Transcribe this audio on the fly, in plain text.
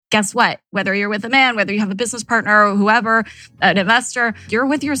guess what? Whether you're with a man, whether you have a business partner or whoever, an investor, you're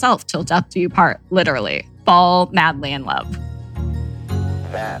with yourself till death do you part, literally. Fall madly in love.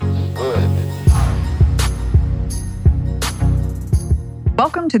 That's good.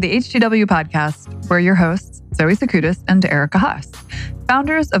 Welcome to the HGW podcast. We're your hosts, Zoe Sakoutis and Erica Haas,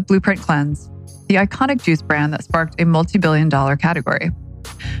 founders of Blueprint Cleanse, the iconic juice brand that sparked a multi-billion-dollar category.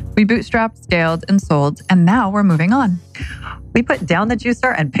 We bootstrapped, scaled, and sold, and now we're moving on. We put down the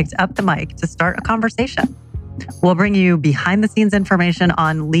juicer and picked up the mic to start a conversation. We'll bring you behind-the-scenes information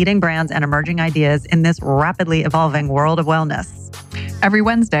on leading brands and emerging ideas in this rapidly evolving world of wellness. Every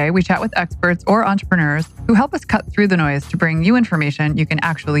Wednesday, we chat with experts or entrepreneurs who help us cut through the noise to bring you information you can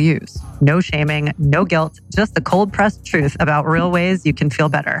actually use. No shaming, no guilt, just the cold-pressed truth about real ways you can feel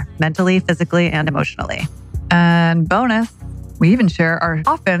better, mentally, physically, and emotionally. And bonus, we even share our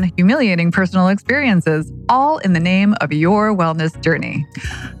often humiliating personal experiences, all in the name of your wellness journey.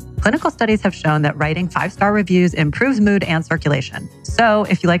 Clinical studies have shown that writing 5-star reviews improves mood and circulation. So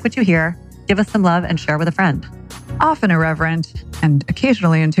if you like what you hear, give us some love and share with a friend. Often irreverent and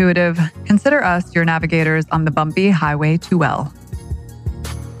occasionally intuitive, consider us your navigators on the bumpy highway to well.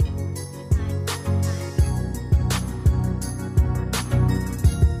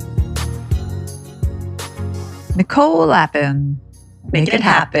 Nicole Lapin. Make it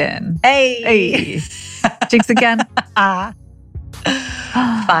happen. Hey! Jinx again. Fine,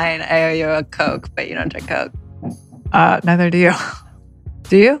 I owe you a Coke, but you don't drink Coke. Neither do you.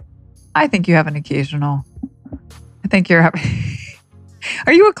 Do you? I think you have an occasional. I think you're having...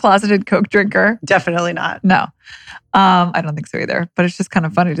 Are you a closeted Coke drinker? Definitely not. No. I don't think so either. But it's just kind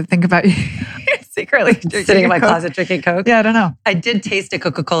of funny to think about you secretly Sitting in my closet drinking Coke. Yeah, I don't know. I did taste a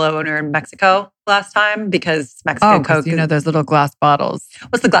Coca-Cola when we were in Mexico last time because Mexican Coke. You know those little glass bottles.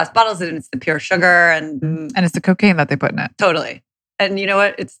 What's the glass bottles? And it's the pure sugar and it's the cocaine that they put in it. Totally. And you know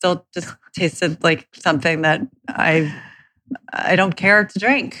what? It still just tasted like something that I don't care to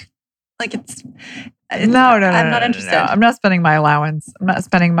drink. Like it's no. I'm not interested. No. I'm not spending my allowance. I'm not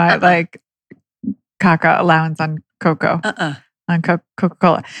spending my caca allowance on cocoa. On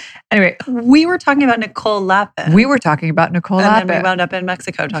Coca-Cola. Anyway, we were talking about Nicole Lapin. And then we wound up in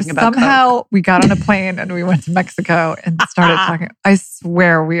Mexico talking about Somehow Coke. We got on a plane and we went to Mexico and started talking. I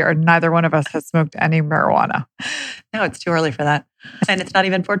swear neither one of us has smoked any marijuana. No, it's too early for that. And it's not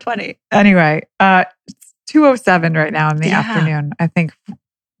even 4:20. Anyway, it's 2:07 right now in the afternoon. I think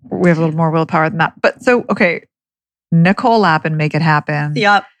we have a little more willpower than that. But so, okay, Nicole Lapin, Make It Happen.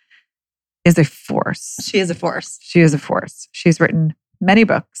 Yep. Is a force. She is a force. She is a force. She's written many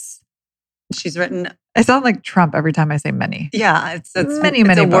books. She's written... I sound like Trump every time I say many. Yeah, it's many a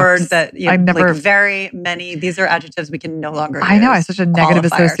books. word that I never... Like very many. These are adjectives we can no longer use. I know. I have such a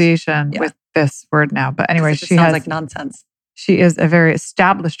negative Qualifiers. association with this word now. But anyway, she sounds like nonsense. She is a very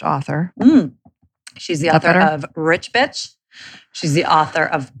established author. She's the author of Rich Bitch. She's the author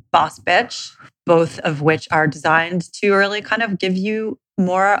of Boss Bitch, both of which are designed to really kind of give you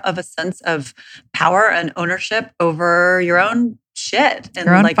more of a sense of power and ownership over your own shit. And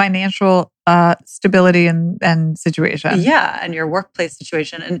your own financial stability and situation. Yeah, and your workplace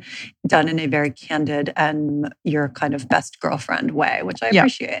situation, and done in a very candid and your kind of best girlfriend way, which I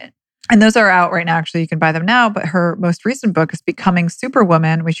appreciate. And those are out right now. Actually, you can buy them now. But her most recent book is Becoming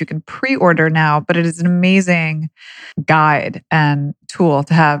Superwoman, which you can pre-order now. But it is an amazing guide and tool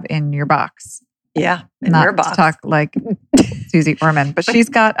to have in your box. Yeah, in not your box. To talk like Susie Orman, but she's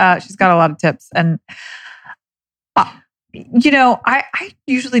got a lot of tips. And I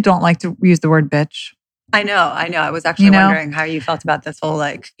usually don't like to use the word bitch. I know. I was actually wondering how you felt about this whole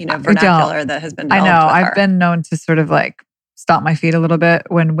vernacular that has been developed. I know. With her. I've been known to sort of stomp my feet a little bit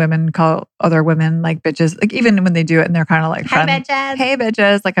when women call other women bitches. Even when they do it and they're kind of hey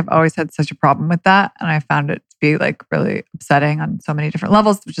bitches. I've always had such a problem with that. And I found it to be really upsetting on so many different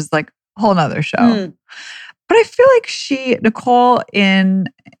levels, which is a whole nother show. But I feel like Nicole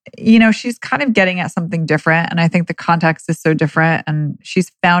she's kind of getting at something different. And I think the context is so different. And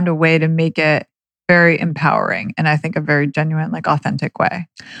she's found a way to make it very empowering. And I think a very genuine, authentic way.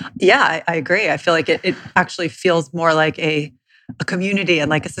 Yeah, I agree. I feel like it actually feels more like a community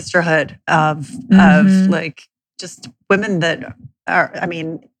and a sisterhood of just women that are,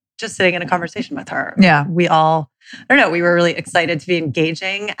 just sitting in a conversation with her. Yeah. We all, we were really excited to be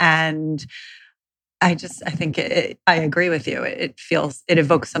engaging. And I think I agree with you. It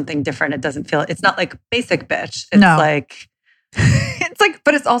evokes something different. It doesn't feel, it's not basic bitch. It's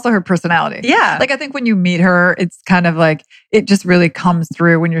but it's also her personality. Yeah. I think when you meet her, it's kind of it just really comes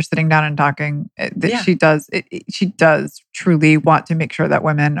through when you're sitting down and talking. She does truly want to make sure that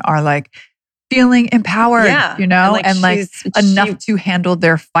women are feeling empowered, you know, and like enough to handle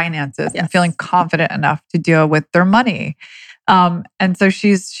their finances and feeling confident enough to deal with their money. And so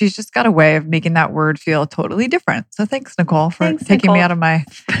she's just got a way of making that word feel totally different. So thanks, Nicole, for taking me out of my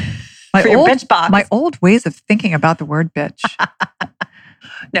old bitch box. My old ways of thinking about the word bitch.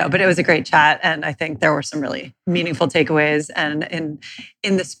 No, but it was a great chat. And I think there were some really meaningful takeaways. And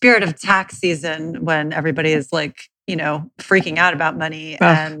in the spirit of tax season, when everybody is like, you know, freaking out about money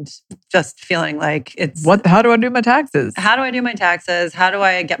and just feeling like how do I do my taxes? How do I do my taxes? How do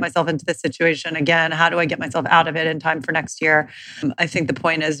I get myself into this situation again? How do I get myself out of it in time for next year? I think the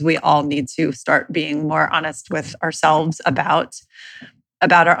point is we all need to start being more honest with ourselves about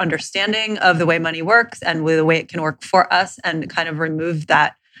our understanding of the way money works and the way it can work for us, and kind of remove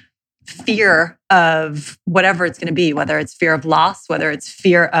that fear of whatever it's going to be, whether it's fear of loss, whether it's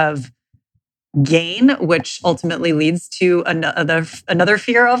fear of gain, which ultimately leads to another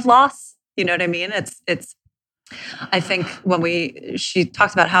fear of loss. You know what I mean? It's. I think she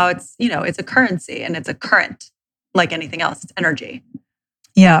talks about how it's, you know, it's a currency and it's a current like anything else. It's energy.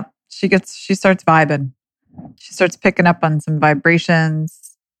 Yeah, she starts vibing. She starts picking up on some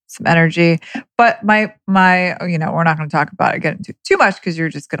vibrations, some energy. But my, you know, we're not going to talk about it, get into too much because you're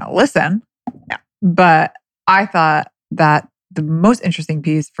just going to listen. Yeah. But I thought that the most interesting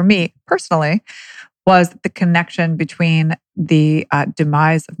piece for me personally was the connection between the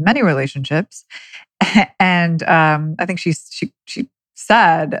demise of many relationships, and I think she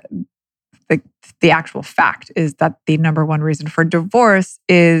said the actual fact is that the number one reason for divorce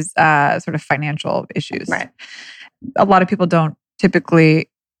is sort of financial issues. Right. A lot of people don't typically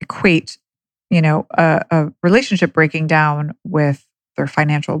equate, you know, a relationship breaking down with their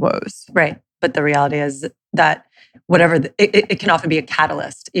financial woes. Right. But the reality is that it can often be a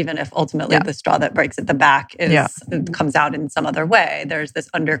catalyst, even if ultimately the straw that breaks at the back comes out in some other way. There's this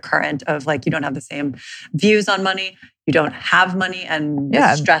undercurrent of like, you don't have the same views on money, you don't have money, and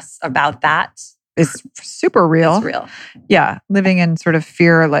the stress about that is super real. It's real. Yeah. Living in sort of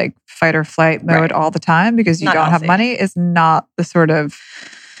fear, like fight or flight mode all the time because you don't have money is not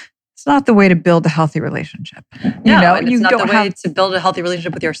it's not the way to build a healthy relationship. It's not the way to build a healthy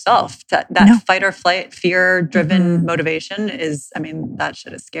relationship with yourself. That fight or flight, fear-driven motivation is, I mean, that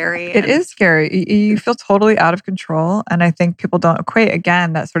shit is scary. It is scary. You feel totally out of control. And I think people don't equate,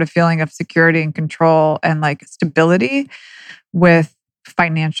 again, that sort of feeling of security and control and like stability with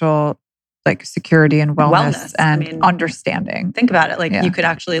financial like security and wellness and understanding. Think about it. Like you could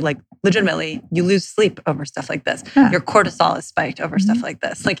actually like legitimately, you lose sleep over stuff like this. Yeah. Your cortisol is spiked over stuff like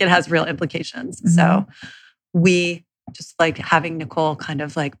this. Like it has real implications. So we just like having Nicole kind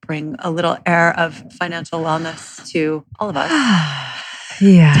of like bring a little air of financial wellness to all of us.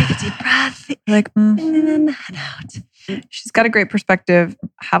 Yeah. Take a deep breath. Like, in and out. She's got a great perspective.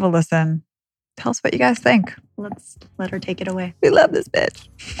 Have a listen. Tell us what you guys think. Let's let her take it away. We love this bitch.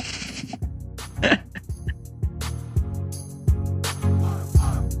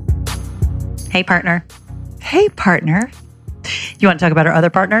 Hey, partner. Hey, partner. You want to talk about our other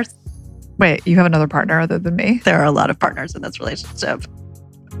partners? Wait, you have another partner other than me? There are a lot of partners in this relationship.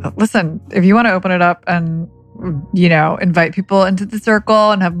 Listen, if you want to open it up and, you know, invite people into the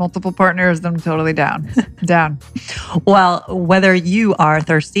circle and have multiple partners, then I'm totally down. Down. Well, whether you are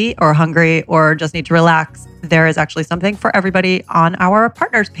thirsty or hungry or just need to relax, there is actually something for everybody on our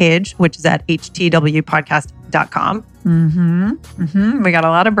partners page, which is at htwpodcast.com. We got a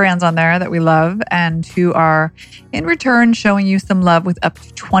lot of brands on there that we love and who are in return showing you some love with up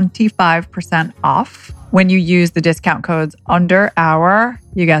to 25% off when you use the discount codes under our,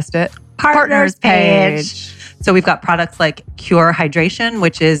 you guessed it, partners page. So we've got products like Cure Hydration,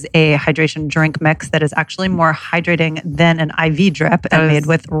 which is a hydration drink mix that is actually more hydrating than an IV drip and made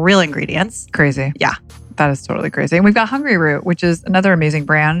with real ingredients. Crazy. Yeah. That is totally crazy. And we've got Hungry Root, which is another amazing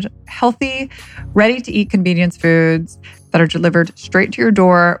brand. Healthy, ready-to-eat convenience foods that are delivered straight to your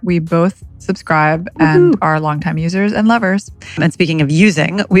door. We both subscribe and are longtime users and lovers. And speaking of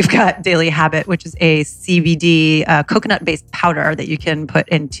using, we've got Daily Habit, which is a CBD coconut-based powder that you can put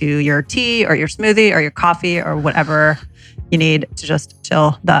into your tea or your smoothie or your coffee or whatever you need to just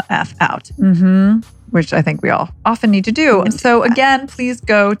chill the F out. Which I think we all often need to do. So again, please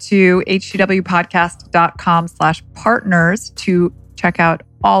go to htwpodcast.com/partners to check out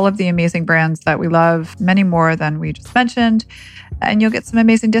all of the amazing brands that we love, many more than we just mentioned, and you'll get some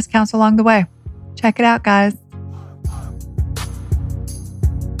amazing discounts along the way. Check it out, guys.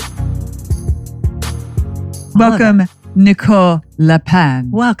 Welcome, Nicole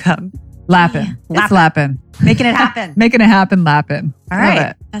Lapin. Welcome. Lapin. Yeah. It's Lapin. Making it happen. Making it happen, Lapin. All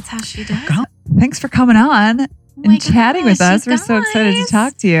right. That's how she does. Thanks for coming on and chatting with us. We're so excited to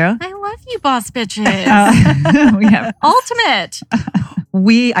talk to you. I love you boss bitches. We have. Ultimate.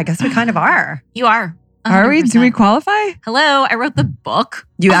 I guess we kind of are. You are. 100%. Are we? Do we qualify? Hello, I wrote the book.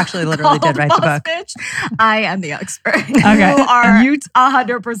 You actually literally did write the book. Bitch. I am the expert. Okay. You are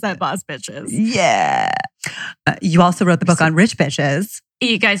 100% boss bitches. Yeah. You also wrote the book on rich bitches.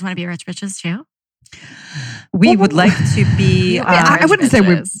 You guys want to be rich bitches too? We would like to be... I wouldn't say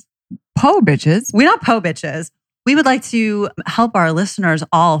we're po bitches. We're not po bitches. We would like to help our listeners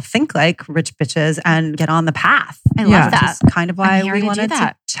all think like rich bitches and get on the path. I love that. Which is kind of why we wanted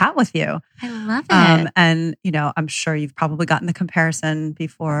to chat with you. I love it. And, I'm sure you've probably gotten the comparison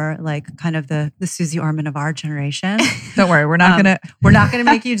before, like kind of the Susie Orman of our generation. Don't worry. We're not going to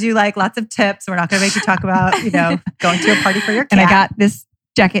make you do like lots of tips. We're not going to make you talk about, going to a party for your cat. And I got this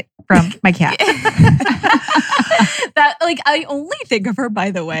jacket from my cat. That I only think of her,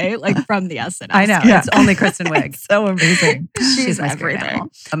 by the way, from the SNS. I know. Yeah. It's only Kristen Wiig. So amazing. She's my everything. animal.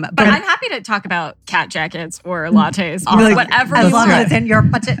 But I'm happy to talk about cat jackets or lattes or Really, whatever as you long want. as it's in your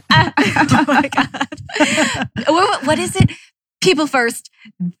budget. Oh my God. What is it? People first,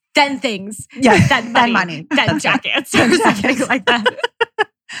 then things, then money, then jackets or something like that.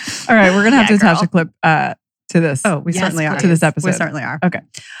 All right. We're going to have to attach a clip to this. Oh, we certainly are. To this episode. We certainly are. Okay.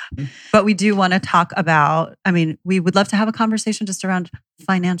 But we do want to talk about, we would love to have a conversation just around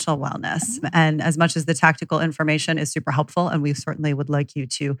financial wellness. And as much as the tactical information is super helpful, and we certainly would like you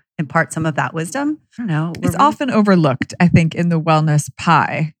to impart some of that wisdom. I don't know. It's often overlooked, I think, in the wellness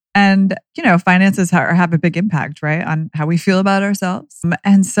pie. And, finances have a big impact, right, on how we feel about ourselves.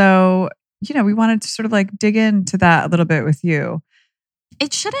 And so, we wanted to sort of dig into that a little bit with you.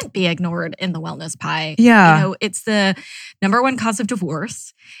 It shouldn't be ignored in the wellness pie. Yeah. It's the number one cause of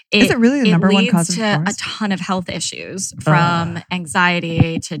divorce. Is it really the number one cause of divorce? It leads to a ton of health issues, from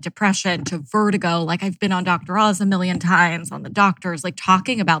anxiety to depression to vertigo. I've been on Dr. Oz a million times on the doctors,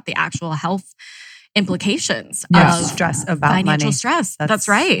 talking about the actual health implications of stress about financial money. Stress. That's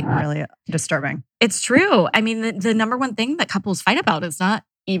right. Really disturbing. It's true. The number one thing that couples fight about is not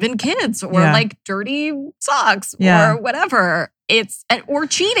even kids or dirty socks or whatever. Or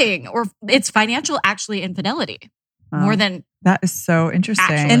cheating, or it's financial infidelity more than that is so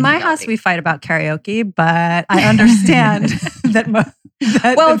interesting. In my house, we fight about karaoke, but I understand that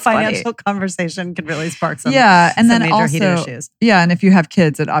the financial conversation can really spark some major heated issues. Yeah, and if you have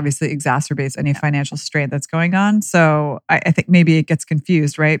kids, it obviously exacerbates any financial strain that's going on. So I think maybe it gets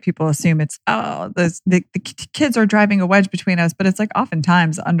confused, right? People assume it's the kids are driving a wedge between us, but it's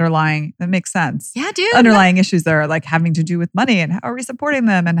oftentimes underlying. That makes sense. Yeah, dude. Underlying issues that are having to do with money and how are we supporting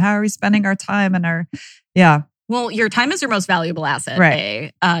them and how are we spending our time and Well, your time is your most valuable asset.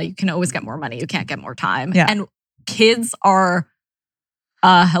 Right. You can always get more money. You can't get more time. Yeah. And kids are,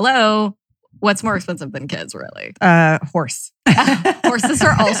 hello, what's more expensive than kids, really? Horse. Horses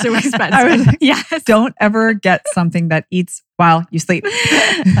are also expensive. Yes. Don't ever get something that eats while you sleep.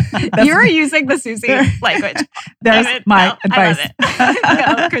 You're using the Susie language. That's my advice.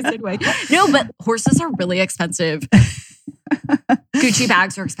 I love Kristen Wiig. No, but horses are really expensive. Gucci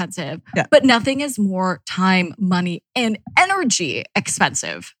bags are expensive, but nothing is more time, money, and energy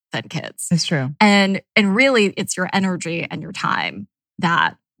expensive than kids. It's true. And really, it's your energy and your time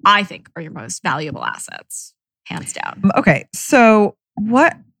that I think are your most valuable assets, hands down. Okay, so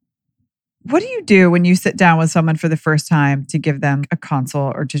what do you do when you sit down with someone for the first time to give them a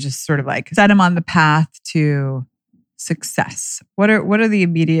consult or to just sort of set them on the path to success? What are the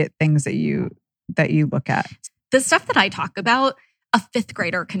immediate things that you look at? The stuff that I talk about, a fifth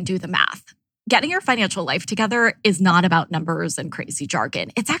grader can do the math. Getting your financial life together is not about numbers and crazy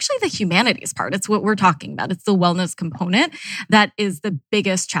jargon. It's actually the humanities part. It's what we're talking about. It's the wellness component that is the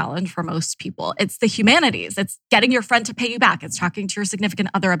biggest challenge for most people. It's the humanities. It's getting your friend to pay you back. It's talking to your significant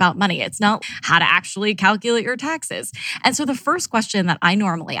other about money. It's not how to actually calculate your taxes. And so the first question that I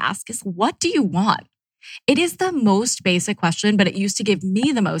normally ask is, what do you want? It is the most basic question, but it used to give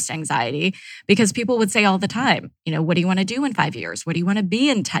me the most anxiety because people would say all the time, what do you want to do in 5 years? What do you want to be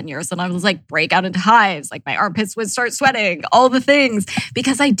in 10 years? And I was break out into hives, my armpits would start sweating, all the things,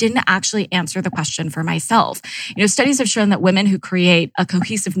 because I didn't actually answer the question for myself. Studies have shown that women who create a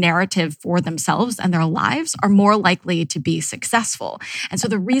cohesive narrative for themselves and their lives are more likely to be successful. And so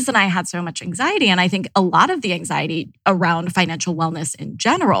the reason I had so much anxiety, and I think a lot of the anxiety around financial wellness in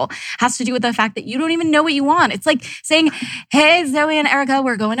general, has to do with the fact that you don't even know what you want. It's like saying, hey, Zoe and Erica,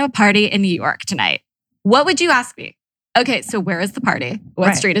 we're going to a party in New York tonight. What would you ask me? Okay, so where is the party?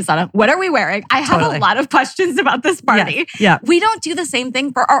 What street is that on? What are we wearing? I have a lot of questions about this party. Yeah. We don't do the same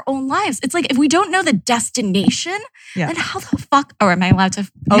thing for our own lives. It's if we don't know the destination, then how the fuck, or am I allowed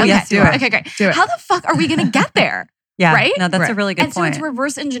to? Oh, yes, do it. Okay, great. Do it. How the fuck are we going to get there? Yeah. Right? No, that's a really good point. point. So it's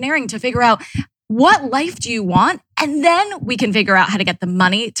reverse engineering to figure out what life do you want? And then we can figure out how to get the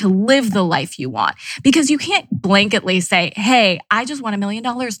money to live the life you want. Because you can't blanketly say, hey, I just want $1 million,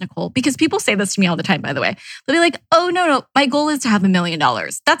 Nicole. Because people say this to me all the time, by the way. They'll be like, oh, no, my goal is to have $1 million.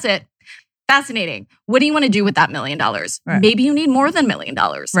 That's it. Fascinating. What do you want to do with that $1 million? Right. Maybe you need more than $1 million.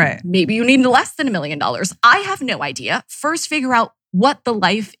 Right. Maybe you need less than $1 million. I have no idea. First, figure out what the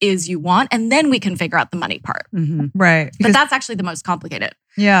life is you want, and then we can figure out the money part. Mm-hmm. Right. But that's actually the most complicated.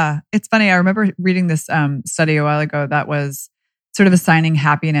 Yeah. It's funny. I remember reading this study a while ago that was sort of assigning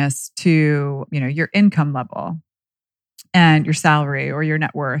happiness to, your income level and your salary or your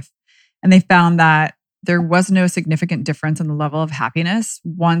net worth. And they found that there was no significant difference in the level of happiness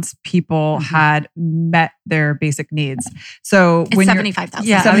once people had met their basic needs. So it's when $75,000.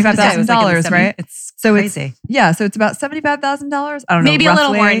 Yeah, $75,000, right? It's crazy. So it's about $75,000. I don't know. Maybe roughly, a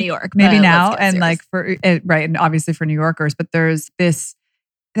little more in New York. Maybe now. And like and obviously for New Yorkers, but there's this,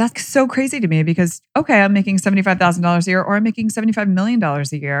 that's so crazy to me because, okay, I'm making $75,000 a year or I'm making $75 million a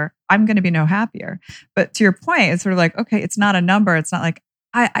year. I'm going to be no happier. But to your point, it's sort of like, okay, it's not a number. It's not like,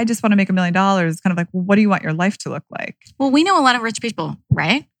 I just want to make $1 million. It's kind of like, well, what do you want your life to look like? Well, we know a lot of rich people,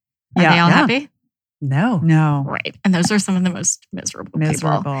 right? Are they all happy? No. Right. And those are some of the most miserable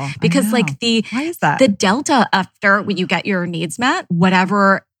people. Because why is that? The delta after when you get your needs met,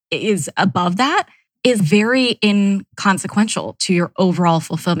 whatever is above that is very inconsequential to your overall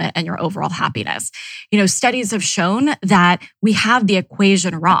fulfillment and your overall happiness. Studies have shown that we have the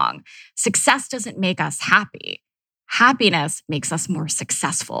equation wrong. Success doesn't make us happy. Happiness makes us more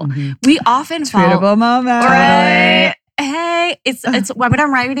successful. Mm-hmm. We often fall... Tweetable moment. Right? Hey, it's what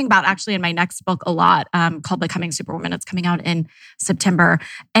I'm writing about actually in my next book a lot called Becoming Superwoman. It's coming out in September.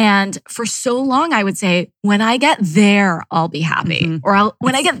 And for so long, I would say, when I get there, I'll be happy. Mm-hmm. Or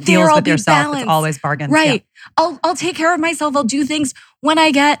when I get there, I'll be balanced. It's always bargains. Right. Yeah. I'll take care of myself. I'll do things when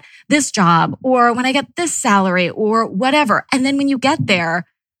I get this job or when I get this salary or whatever. And then when you get there,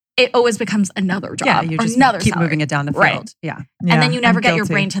 it always becomes another job. Yeah, you just keep moving it down the field. Right. Yeah. And then you never get your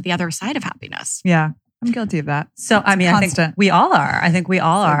brain to the other side of happiness. Yeah. I'm guilty of that. So, I think we all are.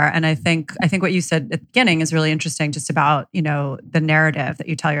 And I think what you said at the beginning is really interesting just about, the narrative that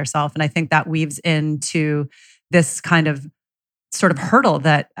you tell yourself. And I think that weaves into this kind of sort of hurdle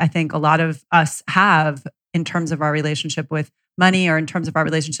that I think a lot of us have in terms of our relationship with money or in terms of our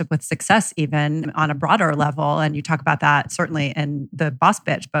relationship with success, even on a broader level. And you talk about that certainly in the Boss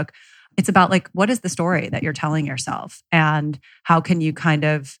Bitch book. It's about like, what is the story that you're telling yourself? And how can you kind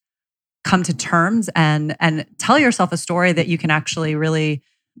of come to terms and tell yourself a story that you can actually really,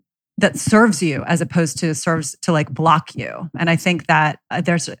 that serves you as opposed to serves to like block you. And I think that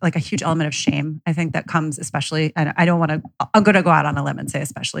there's like a huge element of shame. I think that comes especially, and I'm going to go out on a limb and say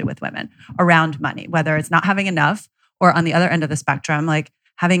especially with women around money, whether it's not having enough or on the other end of the spectrum, like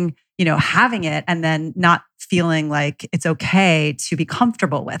having it and then not feeling like it's okay to be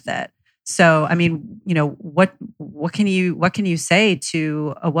comfortable with it. So, I mean, what can you say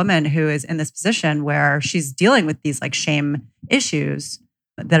to a woman who is in this position where she's dealing with these like shame issues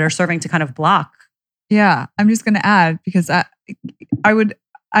that are serving to kind of block? Yeah, I'm just going to add because I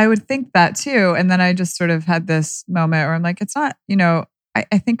would think that too, and then I just sort of had this moment where I'm like, it's not.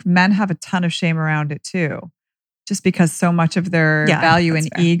 I think men have a ton of shame around it too. Just because so much of their value and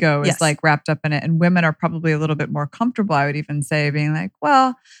ego is like wrapped up in it. And women are probably a little bit more comfortable, I would even say, being like,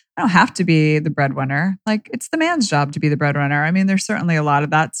 well, I don't have to be the breadwinner. Like, it's the man's job to be the breadwinner. I mean, there's certainly a lot of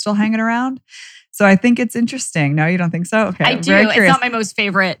that still hanging around. So I think it's interesting. No, you don't think so? Okay. I do. It's not my most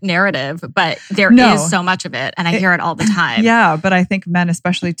favorite narrative, but there is so much of it. And I hear it all the time. Yeah. But I think men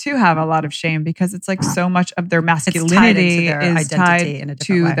especially too have a lot of shame because it's like so much of their masculinity is tied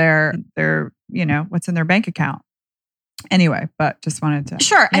to their, what's in their bank account. Anyway, but just wanted to...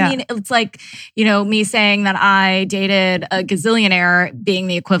 Sure. Yeah. I mean, it's like, me saying that I dated a gazillionaire being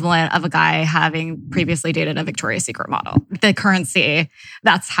the equivalent of a guy having previously dated a Victoria's Secret model. The currency,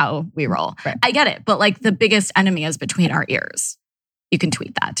 that's how we roll. Right. I get it. But like the biggest enemy is between our ears. You can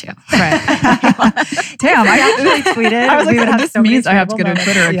tweet that too. Right. Damn, I really tweeted. I was like, this means I have to get a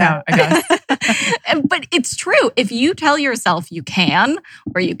Twitter account, I guess. But it's true. If you tell yourself you can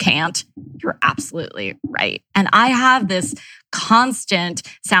or you can't, you're absolutely right. And I have this constant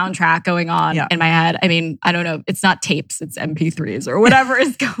soundtrack going on in my head. I mean, I don't know. It's not tapes. It's MP3s or whatever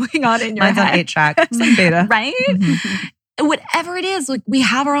is going on in your head. Mine's on 8-track. Some beta. Right? Mm-hmm. Whatever it is, like we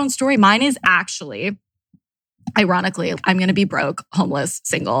have our own story. Mine is actually... Ironically, I'm going to be broke, homeless,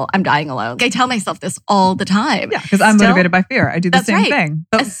 single. I'm dying alone. I tell myself this all the time. Yeah, because I'm motivated by fear. I do the same thing.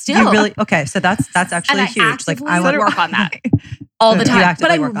 But still, you really okay. So that's actually huge. Like I would work on that all the time.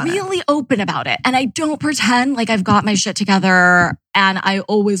 But I'm work on really open about it. And I don't pretend like I've got my shit together, and I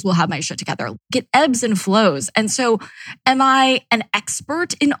always will have my shit together. It ebbs and flows. And so am I an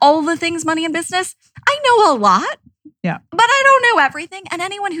expert in all the things money and business? I know a lot. Yeah. But I don't know everything. And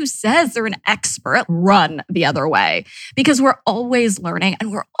anyone who says they're an expert, run the other way, because we're always learning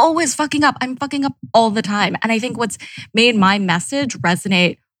and we're always fucking up. I'm fucking up all the time. And I think what's made my message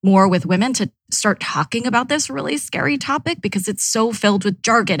resonate more with women to start talking about this really scary topic, because it's so filled with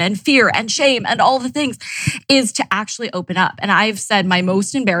jargon and fear and shame and all the things, is to actually open up. And I've said my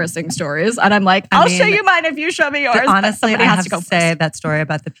most embarrassing stories, and I'm like, I'll show you mine if you show me yours. Honestly, I have to say that story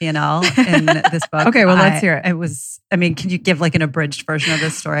about the P&L in this book. Okay, well, let's hear it. Can you give like an abridged version of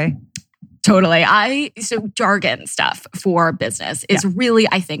this story? Totally. So jargon stuff for business is really,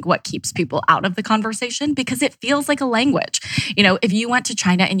 I think, what keeps people out of the conversation, because it feels like a language. You know, if you went to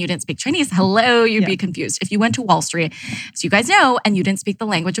China and you didn't speak Chinese, hello, you'd be confused. If you went to Wall Street, as you guys know, and you didn't speak the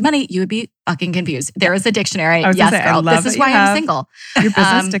language of money, you would be fucking confused. There is a dictionary. Yes, girl. This is why I'm single. Your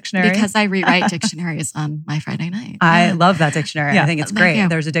business dictionary. Because I rewrite dictionaries on my Friday night. I love that dictionary. I think it's great.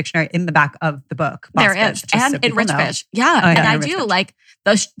 There's a dictionary in the back of the book. There is. And in Rich Bitch. Yeah. And I do like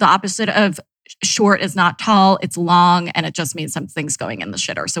the opposite of short is not tall, it's long, and it just means something's going in the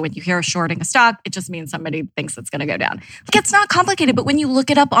shitter. So when you hear shorting a stock, it just means somebody thinks it's going to go down. Like, it's not complicated, but when you look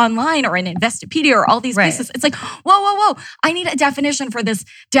it up online or in Investopedia or all these places, it's like, whoa, I need a definition for this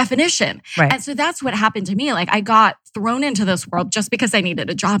definition. Right. And so that's what happened to me. Like, I got thrown into this world just because I needed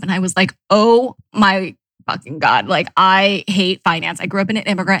a job, and I was like, oh my fucking God. Like, I hate finance. I grew up in an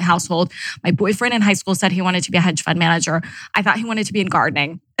immigrant household. My boyfriend in high school said he wanted to be a hedge fund manager. I thought he wanted to be in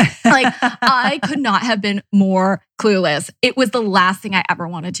gardening. Like, I could not have been more clueless. It was the last thing I ever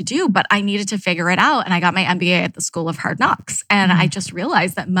wanted to do, but I needed to figure it out. And I got my MBA at the School of Hard Knocks. And I just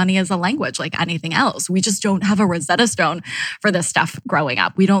realized that money is a language like anything else. We just don't have a Rosetta Stone for this stuff growing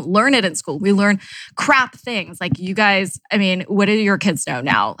up. We don't learn it in school. We learn crap things. Like, you guys, I mean, what do your kids know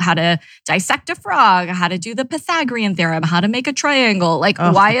now? How to dissect a frog, how to do the Pythagorean theorem, how to make a triangle. Like,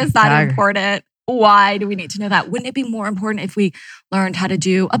 why is that important? Why do we need to know that? Wouldn't it be more important if we learned how to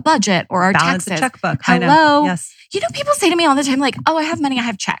do a budget or our balance taxes? A checkbook. Hello. I know. Yes. You know, people say to me all the time, like, oh, I have money, I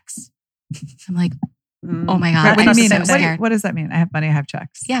have checks. I'm like, oh my God. What do you mean? So scared. What does that mean? I have money, I have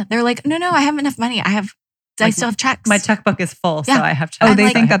checks. Yeah. They're like, no, I have enough money. I still have checks. My checkbook is full, so I have checks. Oh, they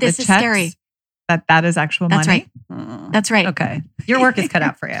think that this the is checks, scary. that is actual That's money? Right. That's right. Okay. Your work is cut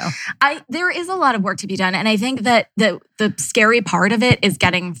out for you. There is a lot of work to be done. And I think that the scary part of it is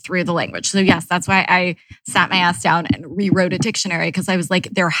getting through the language. So yes, that's why I sat my ass down and rewrote a dictionary, because I was like,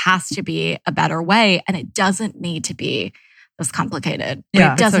 there has to be a better way. And it doesn't need to be this complicated.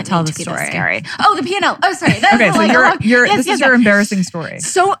 Yeah. It doesn't tell need the to be story. this scary. Oh, the P&L. Oh, sorry. Okay, so this is your embarrassing story.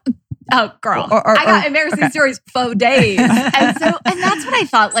 So, oh, girl, I got embarrassing stories for days. And that's what I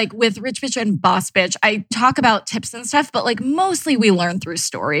thought, like, with Rich Bitch and Boss Bitch, I talk about tips and stuff, but like, mostly we learn through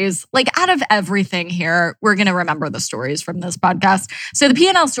stories. Like, out of everything here, we're going to remember the stories from this podcast. So the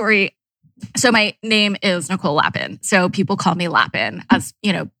P&L story, so my name is Nicole Lapin. So people call me Lapin, as,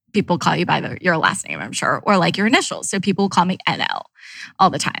 you know, people call you by your last name, I'm sure, or like your initials. So people call me NL all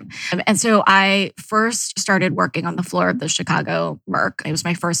the time. And so I first started working on the floor of the Chicago Merc. It was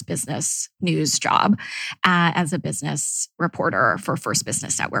my first business news job as a business reporter for First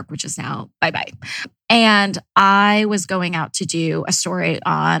Business Network, which is now bye-bye. And I was going out to do a story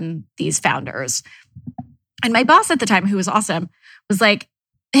on these founders. And my boss at the time, who was awesome, was like,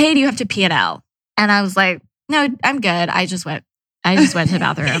 hey, do you have to P&L? And I was like, no, I'm good. I just went to the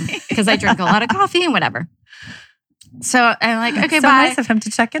bathroom because I drink a lot of coffee and whatever. So I'm like, okay, so bye. Nice of him to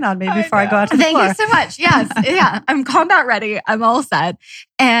check in on me before I go out to the floor. Thank you so much. Yes. Yeah. I'm combat ready. I'm all set.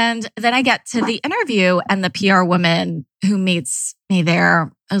 And then I get to the interview, and the PR woman who meets me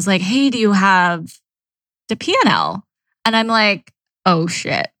there, I was like, hey, do you have the P&L? And I'm like, oh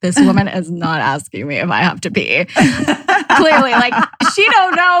shit, this woman is not asking me if I have to pee. Clearly, like, she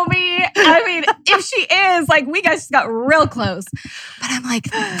don't know me. I mean, if she is, like, we guys just got real close. But I'm like,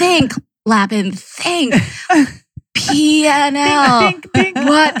 think, Lapin, think. P&L. Think.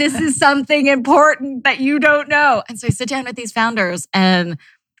 What? This is something important that you don't know. And so I sit down with these founders, and,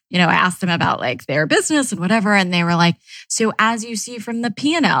 you know, I asked them about like their business and whatever. And they were like, so as you see from the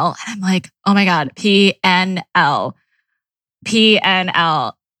P&L, and I'm like, oh my God, P&L,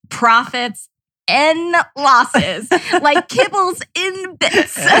 profits and losses, like kibbles in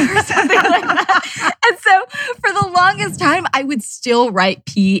bits or something like that. And so for the longest time, I would still write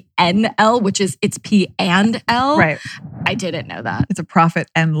P&L, which is it's P and L. Right. I didn't know that. It's a profit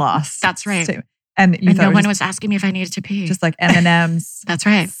and loss. That's right. So And no one was asking me if I needed to pee. Just like M&M's. That's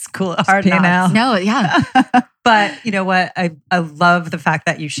right. School of Hard Knocks. No, yeah. But you know what? I love the fact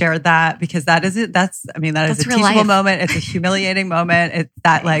that you shared that, because that is it. That is a teachable life. moment. It's a humiliating moment. It's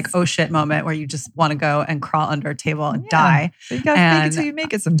that like, oh shit moment where you just want to go and crawl under a table and die. But you got to fake it till you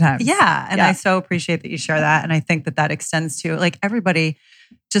make it sometimes. Yeah. And I so appreciate that you share that. And I think that extends to like everybody.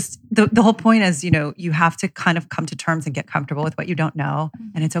 Just the whole point is, you have to kind of come to terms and get comfortable with what you don't know.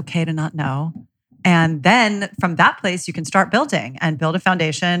 And it's okay to not know. And then from that place, you can start building and build a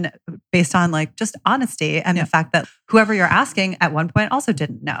foundation based on like just honesty and the fact that whoever you're asking at one point also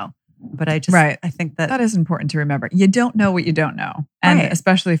didn't know. But I think that is important to remember. You don't know what you don't know. And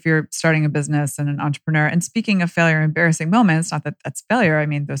especially if you're starting a business and an entrepreneur. And speaking of failure and embarrassing moments, not that that's failure. I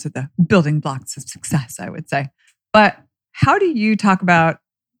mean, those are the building blocks of success, I would say. But how do you talk about,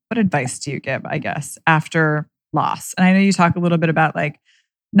 what advice do you give, I guess, after loss? And I know you talk a little bit about like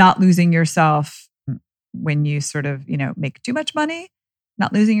not losing yourself when you sort of, make too much money,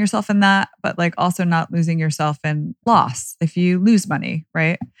 not losing yourself in that, but like also not losing yourself in loss if you lose money,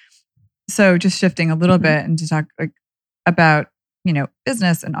 right? So just shifting a little bit and to talk like about,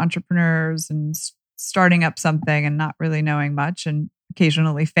 business and entrepreneurs and starting up something and not really knowing much and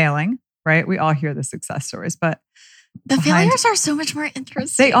occasionally failing, right? We all hear the success stories, but the failures are so much more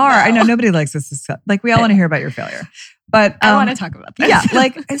interesting. They are. Though. I know nobody likes this success. Like we all want to hear about your failure. But I want to talk about that. Yeah,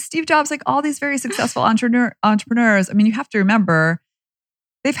 like Steve Jobs, like all these very successful entrepreneurs. I mean, you have to remember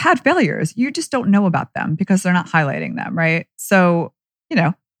they've had failures. You just don't know about them because they're not highlighting them, right? So,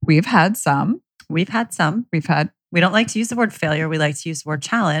 we've had some. We don't like to use the word failure. We like to use the word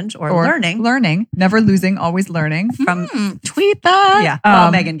challenge or learning. Learning, never losing, always learning. From tweet that. Yeah.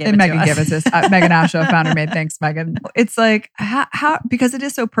 Well, Megan gave it to us. Gave us this. Megan Asho, founder made. Thanks, Megan. It's like how because it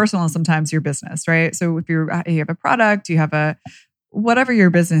is so personal sometimes your business, right? So if you have a product, you have whatever your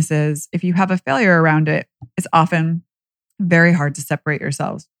business is, if you have a failure around it, it's often very hard to separate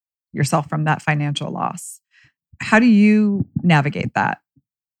yourself from that financial loss. How do you navigate that?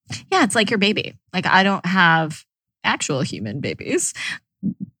 Yeah, it's like your baby. Like I don't have actual human babies.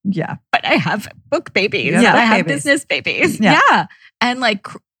 Yeah. But I have book babies. Yeah, I have business babies. Yeah. And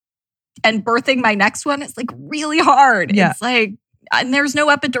birthing my next one is like really hard. Yeah. It's like, and there's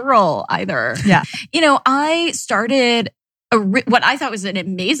no epidural either. Yeah. I started what I thought was an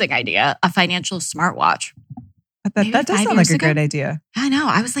amazing idea, a financial smartwatch. That does sound like a great idea. I know.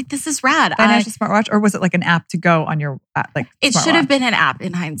 I was like, this is rad. Financial smartwatch, or was it like an app to go on your It should have been an app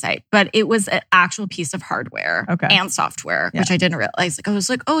in hindsight, but it was an actual piece of hardware and software, which I didn't realize. Like I was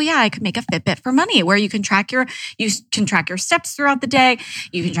like, oh yeah, I could make a Fitbit for money, where you can track your steps throughout the day,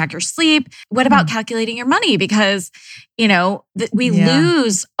 you can track your sleep. What about calculating your money? Because we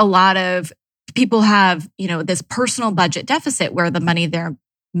lose a lot of people have this personal budget deficit where the money they're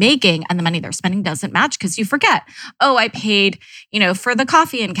making and the money they're spending doesn't match because you forget, oh, I paid, for the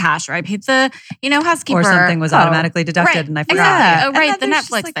coffee in cash, or I paid the, housekeeper. Or something was automatically deducted and I forgot. Yeah. Oh, right. The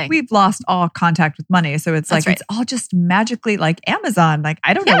Netflix thing. We've lost all contact with money. So it's like, it's all just magically like Amazon. Like,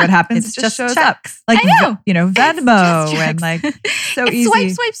 I don't know what happens. It just shows checks. Like, I know. Venmo and like, so it's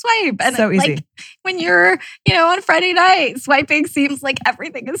easy. Swipe. And so easy. Like, when you're, on Friday night, swiping seems like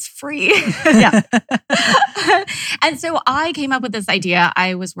everything is free. Yeah. And so I came up with this idea.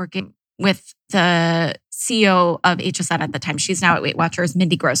 I was working with the CEO of HSN at the time. She's now at Weight Watchers,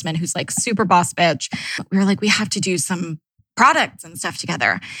 Mindy Grossman, who's like super boss bitch. We were like, we have to do some products and stuff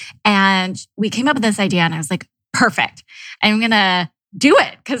together. And we came up with this idea and I was like, perfect. I'm going to do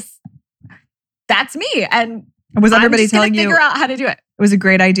it because that's me. And was everybody telling you? Figure out how to do it. It was a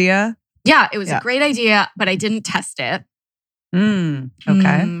great idea. Yeah, it was a great idea, but I didn't test it.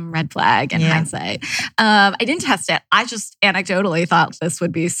 Okay. Red flag in hindsight. I didn't test it. I just anecdotally thought this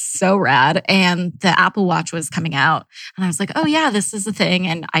would be so rad. And the Apple Watch was coming out. And I was like, oh yeah, this is a thing.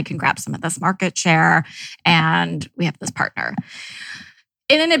 And I can grab some of this market share. And we have this partner.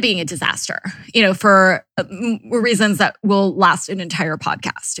 It ended up being a disaster, for reasons that will last an entire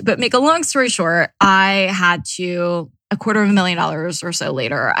podcast. But make a long story short, I had to, $250,000 or so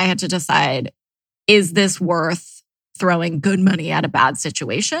later, I had to decide, is this worth throwing good money at a bad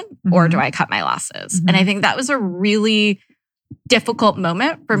situation, or do I cut my losses? And I think that was a really difficult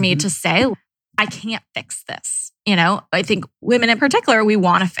moment for me to say, I can't fix this. I think women in particular, we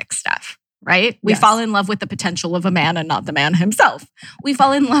want to fix stuff, right? We fall in love with the potential of a man and not the man himself. We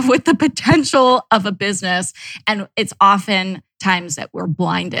fall in love with the potential of a business, and it's often times that we're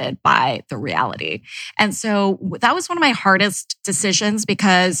blinded by the reality. And so that was one of my hardest decisions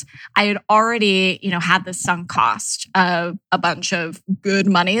because I had already, had the sunk cost of a bunch of good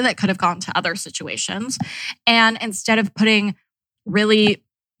money that could have gone to other situations. And instead of putting really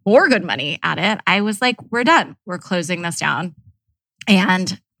more good money at it, I was like, we're done. We're closing this down.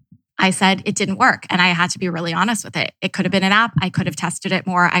 And I said it didn't work. And I had to be really honest with it. It could have been an app. I could have tested it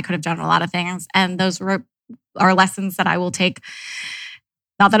more. I could have done a lot of things. And those are lessons that I will take.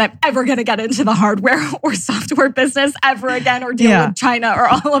 Not that I'm ever going to get into the hardware or software business ever again or deal with China or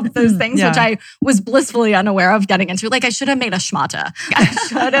all of those things, which I was blissfully unaware of getting into. Like I should have made a schmata. I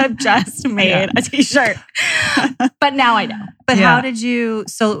should have just made a t-shirt. But now I know. But how did you,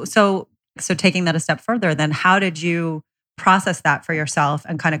 so taking that a step further, then how did you process that for yourself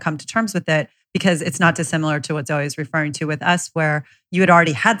and kind of come to terms with it? Because it's not dissimilar to what Zoe's referring to with us, where you had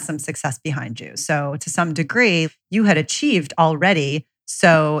already had some success behind you. So to some degree, you had achieved already.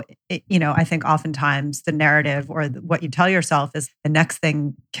 So, I think oftentimes the narrative or what you tell yourself is the next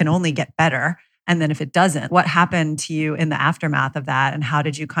thing can only get better. And then if it doesn't, what happened to you in the aftermath of that? And how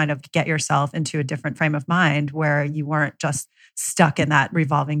did you kind of get yourself into a different frame of mind where you weren't just stuck in that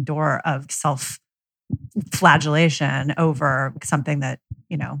revolving door of self-flagellation over something that,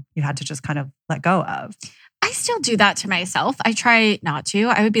 you had to just kind of let go of? I still do that to myself. I try not to.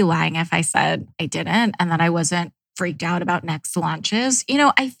 I would be lying if I said I didn't and that I wasn't freaked out about next launches.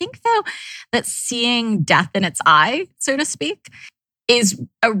 I think though that seeing death in its eye, so to speak, is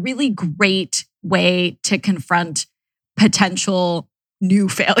a really great way to confront potential new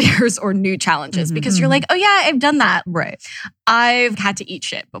failures or new challenges because you're like, oh yeah, I've done that. Right. I've had to eat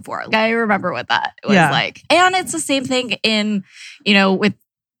shit before. I remember what that was like. And it's the same thing in, with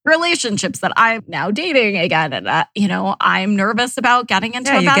relationships that I'm now dating again. And, I'm nervous about getting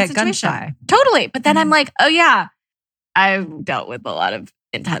into a bad situation. Gun-shy. Totally. But then I'm like, oh yeah, I've dealt with a lot of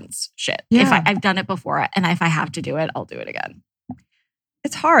intense shit. Yeah. I've done it before. And if I have to do it, I'll do it again.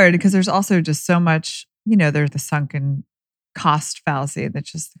 It's hard because there's also just so much, there's the sunken cost fallacy that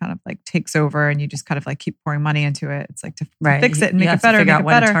just kind of like takes over and you just kind of like keep pouring money into it. It's like to fix it and make it better. Figure out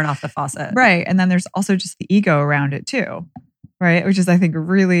when to turn off the faucet. Right. And then there's also just the ego around it too. Right. Which is, I think,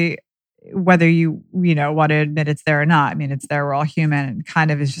 really, whether you want to admit it's there or not. I mean, it's there. We're all human and kind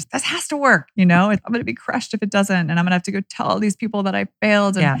of is just, this has to work. I'm going to be crushed if it doesn't. And I'm going to have to go tell all these people that I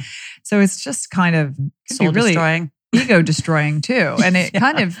failed. And so it's just kind of soul really destroying. Ego destroying too. And it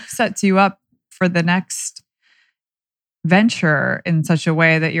kind of sets you up for the next venture in such a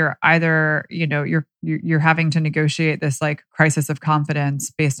way that you're either, you're having to negotiate this like crisis of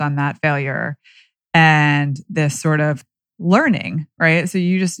confidence based on that failure and this sort of learning, right? So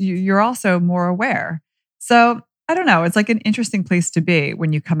you're also more aware. So I don't know. It's like an interesting place to be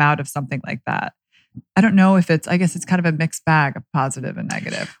when you come out of something like that. I don't know if I guess it's kind of a mixed bag of positive and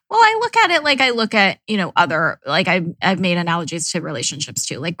negative. Well, I look at it like I look at, other, like I've made analogies to relationships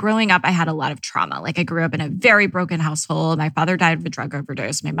too. Like growing up, I had a lot of trauma. Like I grew up in a very broken household. My father died of a drug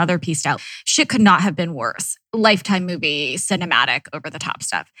overdose. My mother pieced out. Shit could not have been worse. Lifetime movie, cinematic, over the top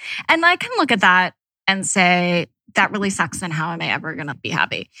stuff. And I can look at that and say, that really sucks. And how am I ever going to be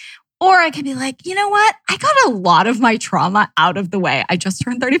happy? Or I could be like, you know what? I got a lot of my trauma out of the way. I just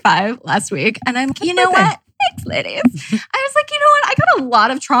turned 35 last week. And I'm, you know what? Thanks, ladies. I was like, you know what? I got a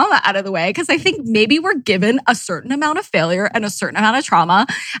lot of trauma out of the way because I think maybe we're given a certain amount of failure and a certain amount of trauma.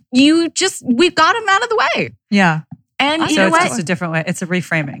 We've got them out of the way. Yeah. And you know what? It's just a different way. It's a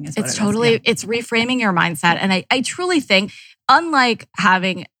reframing. It's reframing your mindset. And I truly think, unlike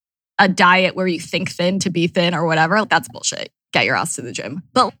having a diet where you think thin to be thin or whatever, that's bullshit. Get your ass to the gym.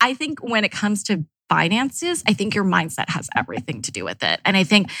 But I think when it comes to finances, I think your mindset has everything to do with it. And I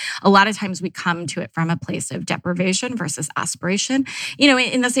think a lot of times we come to it from a place of deprivation versus aspiration.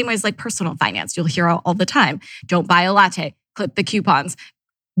 In the same way as like personal finance, you'll hear all the time, don't buy a latte, clip the coupons,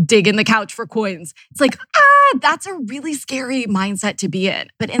 dig in the couch for coins. It's like, that's a really scary mindset to be in.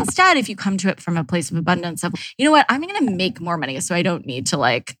 But instead, if you come to it from a place of abundance of, you know what, I'm going to make more money so I don't need to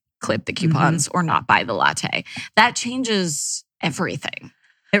like clip the coupons or not buy the latte. That changes everything.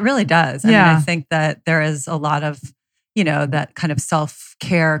 It really does. I mean, I think that there is a lot of, that kind of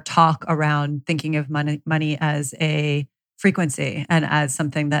self-care talk around thinking of money as a frequency and as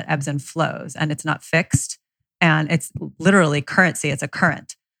something that ebbs and flows, and it's not fixed, and it's literally currency. It's a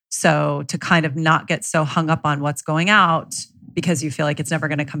current. So to kind of not get so hung up on what's going out because you feel like it's never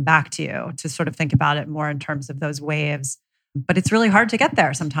going to come back to you, to sort of think about it more in terms of those waves. But it's really hard to get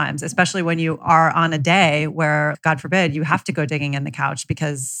there sometimes, especially when you are on a day where, God forbid, you have to go digging in the couch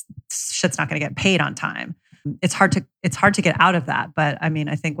because shit's not going to get paid on time. It's hard to get out of that. But I mean,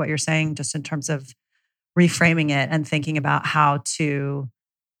 I think what you're saying, just in terms of reframing it and thinking about how to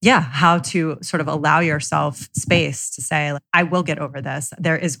sort of allow yourself space to say, I will get over this.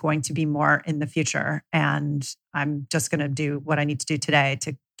 There is going to be more in the future, and I'm just going to do what I need to do today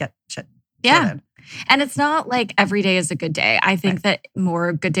to get shit Yeah. And it's not like every day is a good day. I think that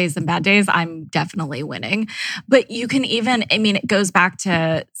more good days than bad days, I'm definitely winning. But you can even, it goes back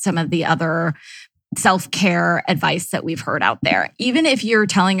to some of the other self-care advice that we've heard out there. Even if you're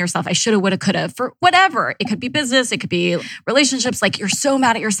telling yourself, I shoulda, woulda, coulda, for whatever. It could be business, it could be relationships. Like you're so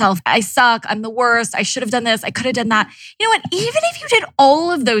mad at yourself. I suck. I'm the worst. I should have done this. I could have done that. You know what? Even if you did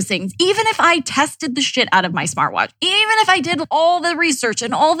all of those things, even if I tested the shit out of my smartwatch, even if I did all the research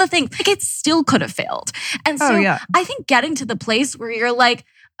and all the things, like it still could have failed. And so I think getting to the place where you're like,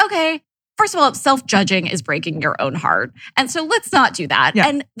 okay, first of all, self-judging is breaking your own heart. And so let's not do that. Yeah.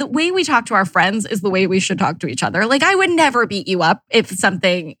 And the way we talk to our friends is the way we should talk to each other. Like I would never beat you up if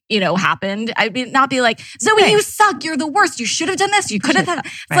something, happened. I'd not be like, Zoe, you suck. You're the worst. You should have done this. You could have done that.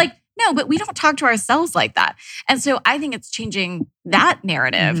 It's like, no, but we don't talk to ourselves like that. And so I think it's changing that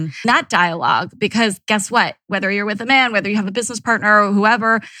narrative, that dialogue, because guess what? Whether you're with a man, whether you have a business partner or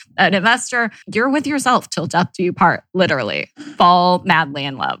whoever, an investor, you're with yourself till death do you part, literally. Fall madly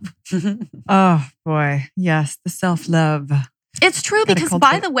in love. Oh boy. Yes. The self-love. It's true because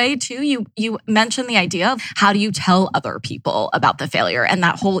by the way, too, you mentioned the idea of how do you tell other people about the failure and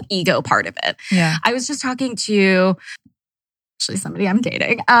that whole ego part of it. Yeah. I was just talking to actually somebody I'm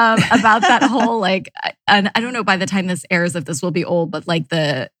dating, about that whole and I don't know by the time this airs if this will be old, but like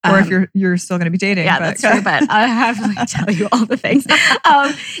the or if you're still going to be dating. Yeah, that's true. But I have to tell you all the things.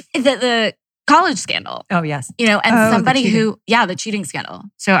 The college scandal. Oh yes, and somebody the cheating scandal.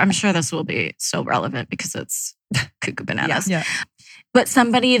 So I'm sure this will be so relevant because it's cuckoo bananas. Yeah. But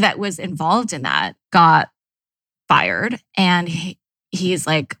somebody that was involved in that got fired, and he's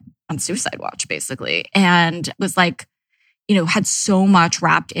like on suicide watch basically, and was like, had so much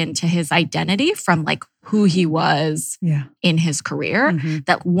wrapped into his identity from like who he was in his career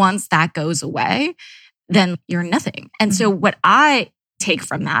that once that goes away, then you're nothing. And so what I take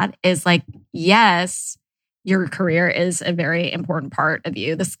from that is like, yes, your career is a very important part of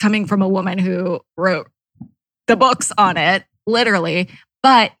you. This is coming from a woman who wrote the books on it, literally,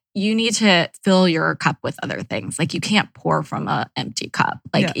 but you need to fill your cup with other things. Like you can't pour from an empty cup.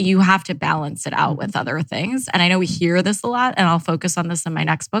 Like you have to balance it out with other things. And I know we hear this a lot, and I'll focus on this in my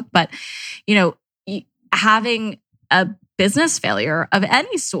next book, but having a business failure of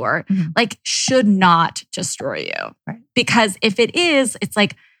any sort, like should not destroy you. Right. Because if it is, it's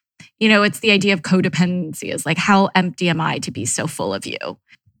like, it's the idea of codependency is like, how empty am I to be so full of you?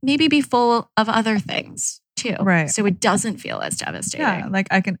 Maybe be full of other things too. Right. So it doesn't feel as devastating. Yeah. Like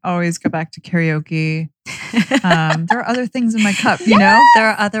I can always go back to karaoke. There are other things in my cup, you know? There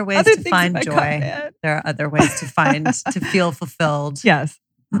are other ways to find joy. There are other ways to feel fulfilled. Yes.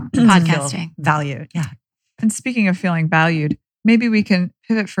 Podcasting. Valued. Yeah. And speaking of feeling valued, maybe we can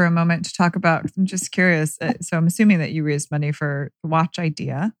pivot for a moment to talk about, I'm just curious. So I'm assuming that you raised money for the watch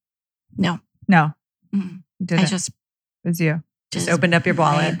idea. No. You didn't. It was you. Just opened up your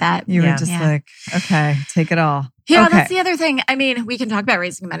wallet. You were just like, okay, take it all. Yeah, that's the other thing. I mean, we can talk about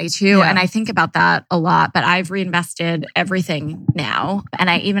raising money too. And I think about that a lot, but I've reinvested everything now. And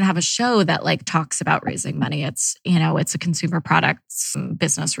I even have a show that like talks about raising money. It's, it's a consumer products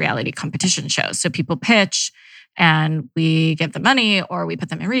business reality competition show. So people pitch and we give them money, or we put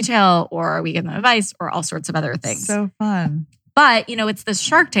them in retail, or we give them advice, or all sorts of other things. So fun. But, it's this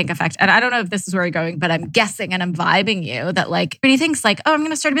Shark Tank effect. And I don't know if this is where you're going, but I'm guessing and I'm vibing you that like, everybody thinks like, oh, I'm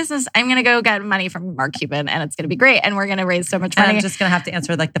going to start a business. I'm going to go get money from Mark Cuban and it's going to be great. And we're going to raise so much money. And I'm just going to have to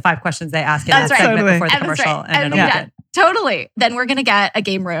answer like the 5 questions they ask in that segment before the commercial. And it'll be good. Totally. Then we're going to get a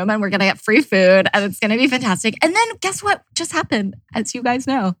game room and we're going to get free food and it's going to be fantastic. And then guess what just happened? As you guys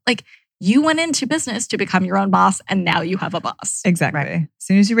know, like you went into business to become your own boss and now you have a boss. Exactly. Right. As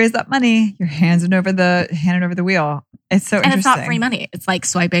soon as you raise that money, you're handing over the wheel. It's so interesting. And it's not free money. It's like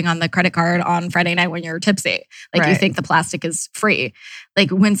swiping on the credit card on Friday night when you're tipsy. Like you think the plastic is free. Like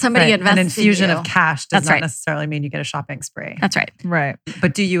when somebody invests an infusion in you, of cash does not necessarily mean you get a shopping spree. That's right. Right.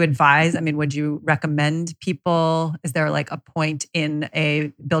 But do you advise? I mean, would you recommend people? Is there like a point in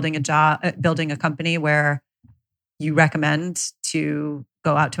building a company where you recommend to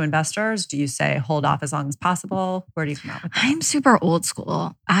go out to investors? Do you say hold off as long as possible? Where do you come out with that? I'm super old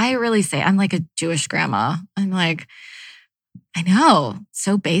school. I really say I'm like a Jewish grandma. I'm like, I know,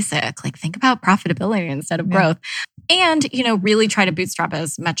 so basic. Like think about profitability instead of growth. And, really try to bootstrap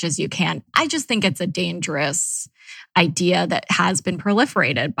as much as you can. I just think it's a dangerous idea that has been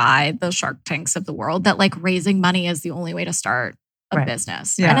proliferated by the Shark Tanks of the world that like raising money is the only way to start a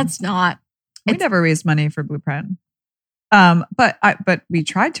business. Yeah. And it's not. We never raised money for Blueprint. But we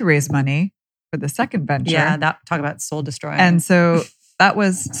tried to raise money for the second venture. Yeah, talk about soul destroying. And so that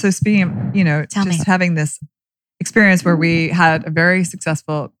was, speaking of, having this experience where we had a very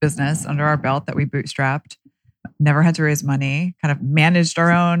successful business under our belt that we bootstrapped, never had to raise money, kind of managed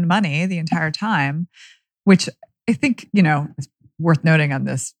our own money the entire time, which I think, is worth noting on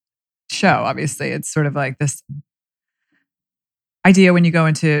this show. Obviously, it's sort of like this idea when you go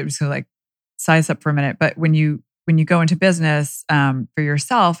into, just gonna like size up for a minute, but when you go into business for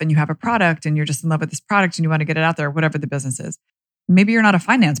yourself and you have a product and you're just in love with this product and you want to get it out there, whatever the business is, maybe you're not a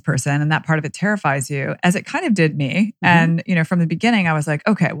finance person and that part of it terrifies you, as it kind of did me. And, from the beginning, I was like,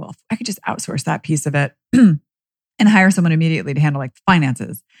 okay, well, if I could just outsource that piece of it and hire someone immediately to handle like the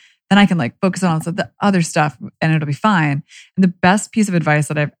finances, then I can like focus on some of the other stuff and it'll be fine. And the best piece of advice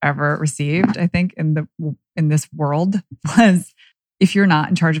that I've ever received, I think, in this world was, if you're not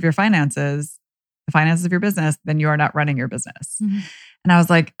in charge of your finances, the finances of your business, then you are not running your business. And I was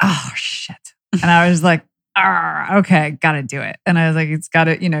like, oh shit. And I was like, okay, got to do it. And I was like, it's got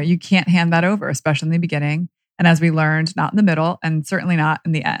to, you can't hand that over, especially in the beginning. And as we learned, not in the middle and certainly not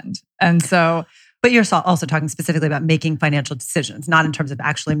in the end. And so, but you're also talking specifically about making financial decisions, not in terms of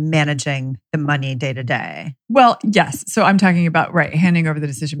actually managing the money day to day. Well, yes. So I'm talking about, handing over the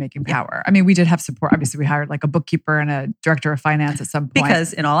decision-making power. I mean, we did have support. Obviously, we hired like a bookkeeper and a director of finance at some point.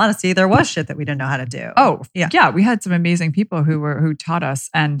 Because in all honesty, there was shit that we didn't know how to do. Oh, yeah. We had some amazing people who taught us,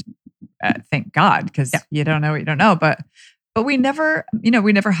 and thank God, because you don't know what you don't know. But we never,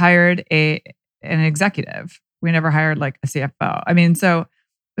 we never hired an executive. We never hired like a CFO. I mean, so it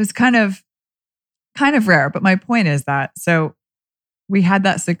was kind of rare. But my point is that, so we had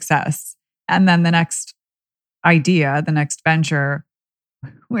that success. And then the next idea, the next venture,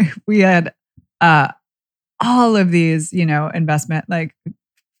 we had all of these, investment, like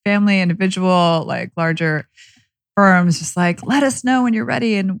family, individual, like larger firms, just like, let us know when you're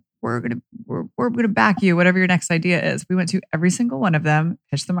ready and we're gonna back you, whatever your next idea is. We went to every single one of them,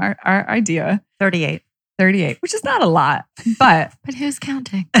 pitched them our idea. 38, which is not a lot, but who's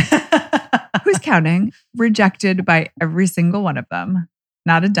counting? Who's counting? Rejected by every single one of them,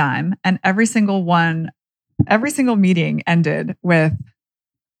 not a dime. And every single meeting ended with,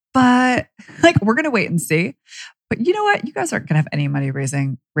 but like, we're going to wait and see. But you know what? You guys aren't going to have any money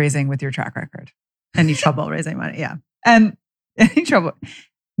raising with your track record. Any trouble raising money. Yeah. And any trouble.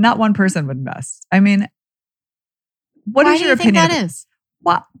 Not one person would invest. I mean, Why is your opinion? Think that is?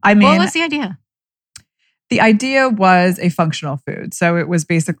 Well, I mean, what was the idea? The idea was a functional food. So it was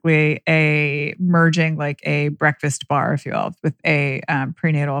basically merging like a breakfast bar, if you will, with a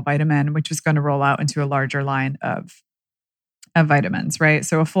prenatal vitamin, which was going to roll out into a larger line of vitamins, right?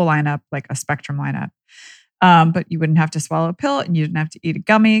 So a full lineup, like a spectrum lineup. But you wouldn't have to swallow a pill and you didn't have to eat a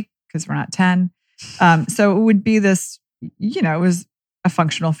gummy because we're not 10. So it would be this, it was a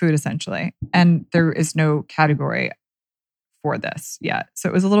functional food essentially. And there is no category for this yet. So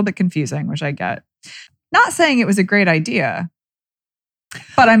it was a little bit confusing, which I get. Not saying it was a great idea,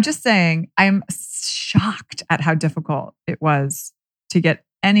 but I'm just saying I'm shocked at how difficult it was to get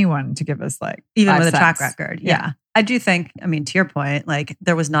anyone to give us like even with a track record. Yeah. I do think, to your point, like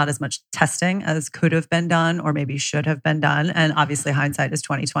there was not as much testing as could have been done or maybe should have been done. And obviously hindsight is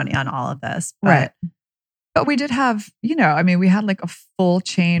 20/20 on all of this. Right. But we did have, we had like a full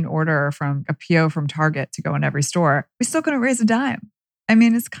chain order from a PO from Target to go in every store. We still couldn't raise a dime. I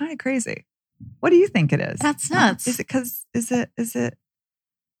mean, it's kind of crazy. What do you think it is? That's nuts. Is it because, is it?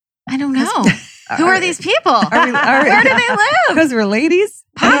 I don't know. Who are these people? Where do they live? Because we're ladies?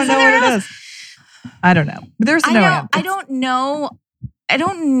 I don't know what it is. I don't know. There's no answer. I don't know. I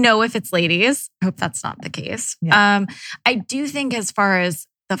don't know if it's ladies. I hope that's not the case. Yeah. I do think as far as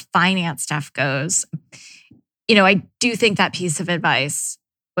the finance stuff goes, I do think that piece of advice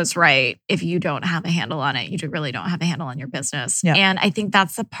was right. If you don't have a handle on it, you really don't have a handle on your business. Yeah. And I think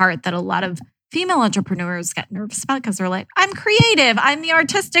that's the part that a lot of female entrepreneurs get nervous about because they're like, I'm creative. I'm the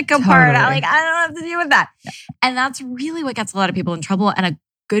artistic part. I don't have to deal with that. Yeah. And that's really what gets a lot of people in trouble. And a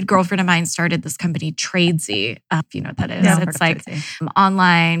good girlfriend of mine started this company, Tradesy. If you know what that is. Yeah, it's like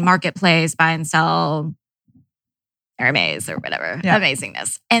online marketplace, buy and sell, Hermes or whatever,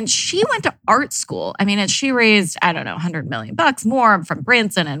 amazingness. And she went to art school. And she raised, I don't know, $100 million more from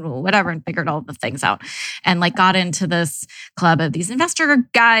Branson and whatever, and figured all the things out and like got into this club of these investor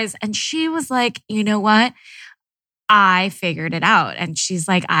guys. And she was like, you know what? I figured it out. And she's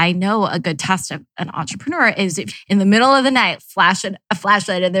like, I know a good test of an entrepreneur is if in the middle of the night, flash a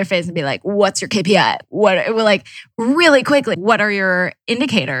flashlight in their face and be like, what's your KPI? Like really quickly, what are your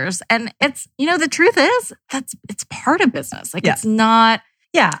indicators? And it's, the truth is it's part of business. Like it's not.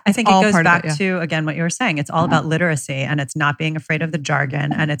 Yeah, I think it goes back to, again, what you were saying. It's all about literacy and it's not being afraid of the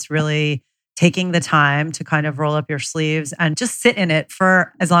jargon and it's really taking the time to kind of roll up your sleeves and just sit in it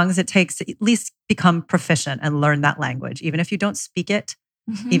for as long as it takes to at least become proficient and learn that language, even if you don't speak it,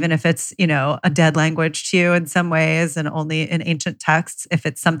 even if it's, a dead language to you in some ways and only in ancient texts. If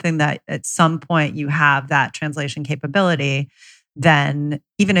it's something that at some point you have that translation capability, then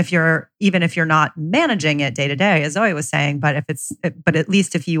even if you're not managing it day to day, as Zoe was saying, but at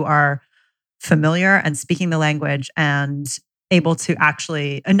least if you are familiar and speaking the language and able to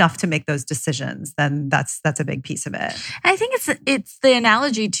actually enough to make those decisions, then that's a big piece of it. I think it's the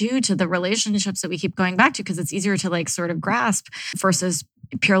analogy too to the relationships that we keep going back to, because it's easier to like sort of grasp versus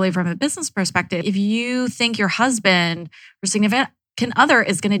purely from a business perspective. If you think your husband or significant other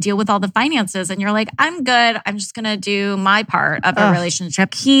is going to deal with all the finances and you're like, I'm good, I'm just going to do my part of a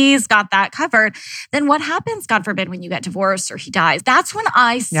relationship, he's got that covered, then what happens, God forbid, when you get divorced or he dies? That's when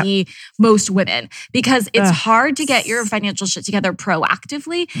I see most women, because it's hard to get your financial shit together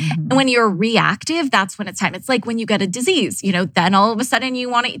proactively. And when you're reactive, that's when it's time. It's like when you get a disease, then all of a sudden you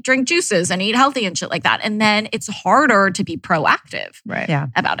want to drink juices and eat healthy and shit like that. And then it's harder to be proactive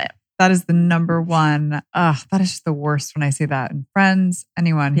about it. That is the number one. That is just the worst when I see that in friends,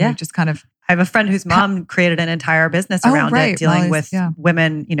 anyone who just kind of. I have a friend whose mom created an entire business around it, dealing with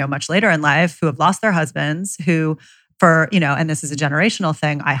women, much later in life who have lost their husbands, who and this is a generational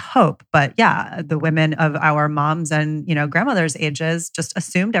thing, I hope. But the women of our moms and, grandmothers' ages just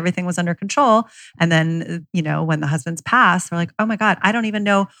assumed everything was under control. And then, when the husbands pass, they're like, oh my God, I don't even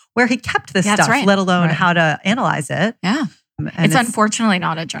know where he kept this stuff, let alone how to analyze it. Yeah. It's unfortunately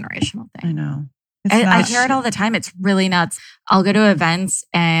not a generational thing. I know. I hear it all the time. It's really nuts. I'll go to events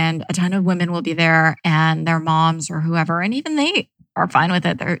and a ton of women will be there and their moms or whoever, and even they are fine with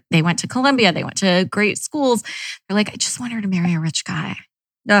it. They went to Columbia. They went to great schools. They're like, I just want her to marry a rich guy.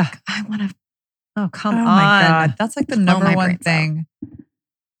 I want to. Oh, come on. My God. That's like the number one thing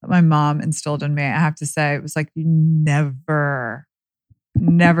that my mom instilled in me. I have to say, it was like, you never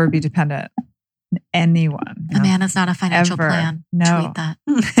be dependent on anyone. A man is not a financial plan. No. Tweet that.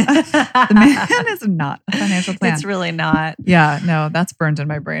 The man is not a financial plan. It's really not. Yeah, no, that's burned in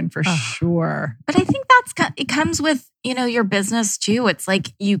my brain for sure. But I think it comes with, your business too. It's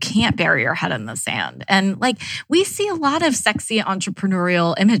like, you can't bury your head in the sand. And like, we see a lot of sexy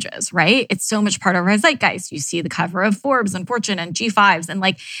entrepreneurial images, right? It's so much part of our zeitgeist. You see the cover of Forbes and Fortune and G5s, and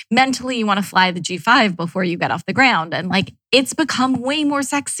like mentally you want to fly the G5 before you get off the ground. And like, it's become way more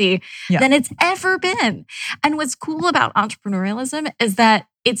sexy than it's ever been. And what's cool about entrepreneurialism is that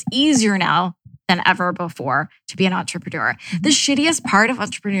it's easier now than ever before to be an entrepreneur. The shittiest part of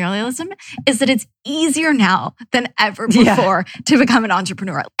entrepreneurialism is that it's easier now than ever before to become an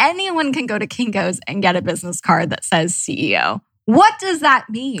entrepreneur. Anyone can go to Kinko's and get a business card that says CEO. What does that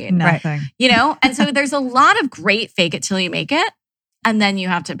mean? Nothing. And so there's a lot of great fake it till you make it, and then you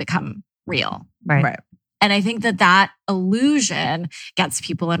have to become real. Right. And I think that illusion gets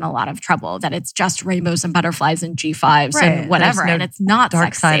people in a lot of trouble, that it's just rainbows and butterflies and G5s and whatever. And it's not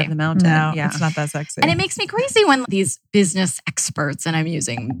dark sexy. Side of the mountain. No, it's not that sexy. And it makes me crazy when these business experts, and I'm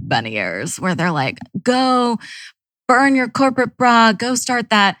using bunny ears, where they're like, go burn your corporate bra, go start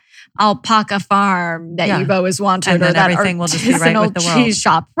that alpaca farm that you've always wanted, and then or that everything will just be right with the world. Cheese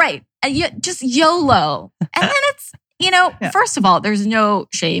shop. Right. And just YOLO. And then it's, first of all, there's no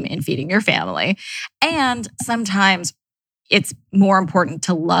shame in feeding your family. And sometimes it's more important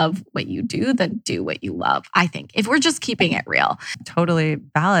to love what you do than do what you love, I think, if we're just keeping it real. Totally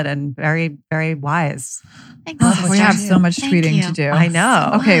valid and very, very wise. We have so much tweeting to do. I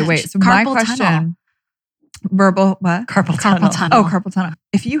know. Okay, wait. So my question, verbal what? Carpal tunnel. Oh, carpal tunnel.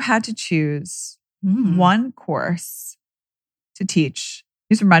 If you had to choose one course to teach,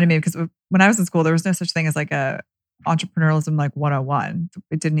 this reminded me, because when I was in school, there was no such thing as like a entrepreneurialism like 101.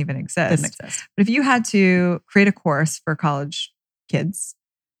 It didn't even exist. But if you had to create a course for college kids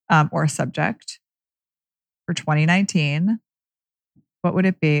or a subject for 2019, what would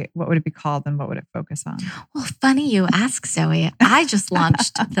it be? What would it be called, and what would it focus on? Well, funny you ask, Zoe. I just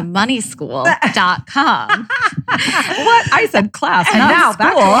launched themoneyschool.com. What? I said class, and now school.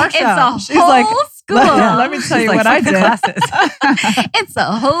 Back to our show. It's a whole school. Let me tell you what I did. It's a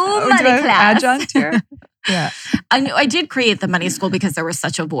whole money class. Adjunct here. Yeah. I did create the money school because there was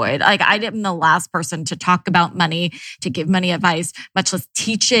such a void. Like, I am the last person to talk about money, to give money advice, much less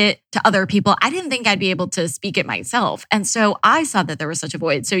teach it to other people. I didn't think I'd be able to speak it myself. And so I saw that there was such a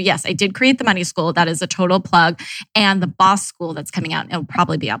void. So yes, I did create the Money School. That is a total plug. And the Boss School that's coming out, it'll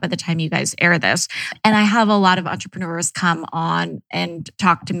probably be out by the time you guys air this. And I have a lot of entrepreneurs come on and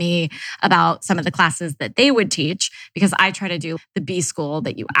talk to me about some of the classes that they would teach, because I try to do the B School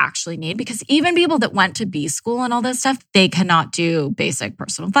that you actually need. Because even people that went to B School and all this stuff, they cannot do basic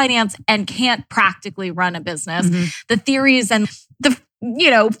personal finance and can't practically run a business. The theories and the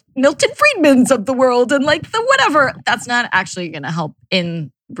Milton Friedmans of the world and like the whatever, that's not actually going to help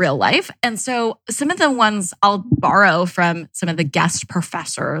in real life. And so some of the ones I'll borrow from some of the guest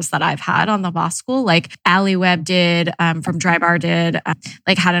professors that I've had on the Boss School, like Ali Webb did, from Drybar did,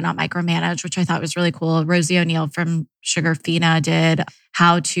 like How to Not Micromanage, which I thought was really cool. Rosie O'Neill from Sugarfina did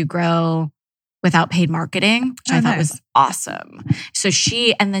How to Grow Without Paid Marketing, which I thought was awesome. So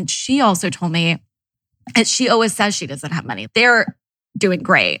she also told me, and she always says she doesn't have money. They're doing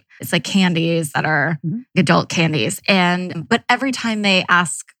great. It's like candies that are adult candies. But every time they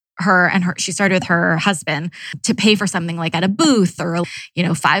ask her, she started with her husband to pay for something like at a booth or,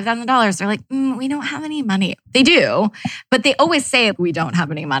 $5,000, they're like, we don't have any money. They do, but they always say we don't have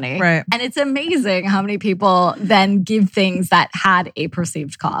any money. Right. And it's amazing how many people then give things that had a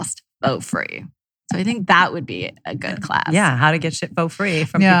perceived cost for free. So I think that would be a good class. Yeah, how to get shit for free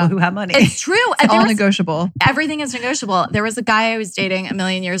from people who have money. It's true. It's all negotiable. Everything is negotiable. There was a guy I was dating a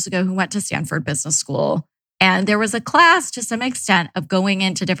million years ago who went to Stanford Business School. And there was a class to some extent of going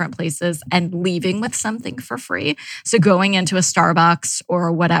into different places and leaving with something for free. So going into a Starbucks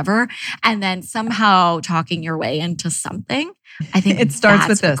or whatever, and then somehow talking your way into something. I think it starts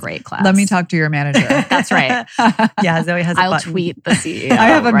with this. Great class. Let me talk to your manager. That's right. Yeah, Zoe has a button. I'll tweet the CEO. I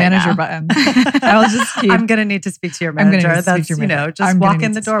have a manager button. I'll just keep. I'm going to need to speak to your manager. That's, just walk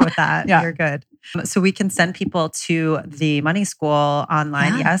in the door with that. Yeah. You're good. So we can send people to the Money School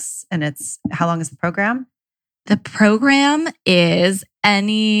online. Yeah. Yes. And how long is the program? The program is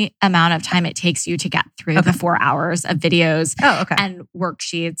any amount of time it takes you to get through the 4 hours of videos and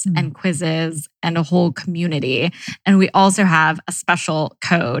worksheets and quizzes and a whole community. And we also have a special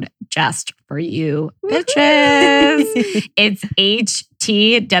code just for you bitches. It's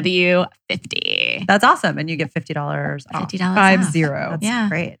HTW50. That's awesome. And you get $50 off. $50 50. That's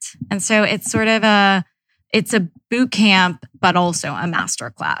great. And so it's sort of it's a boot camp, but also a master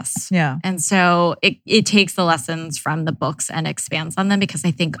class. Yeah. And so it takes the lessons from the books and expands on them, because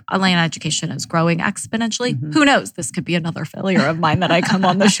I think online education is growing exponentially. Who knows? This could be another failure of mine that I come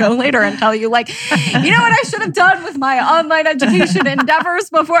on the show later and tell you, like, you know what I should have done with my online education endeavors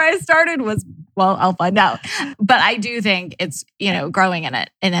before I started was, well, I'll find out. But I do think it's, growing in a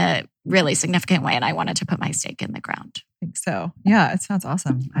really significant way. And I wanted to put my stake in the ground. I think so. Yeah, it sounds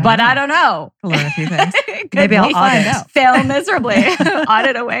awesome. I don't know. I'll learn a few things. Maybe I'll audit. Fail miserably.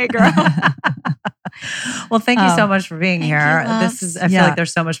 Audit away, girl. Well, thank you so much for being here. I feel like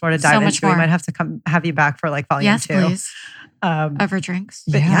there's so much more to dive into. More. We might have to have you back for like volume 2. Yes, please. Over drinks.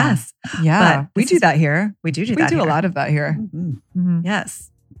 But yes. Yeah. We do that here. We do that We do here. a lot of that here.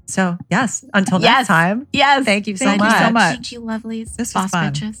 Yes. So, yes. Until next time. Yes. Thank you so Thank much. you so much. Thank you, lovelies. This was Boss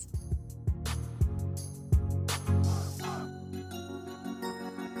fun. bitches.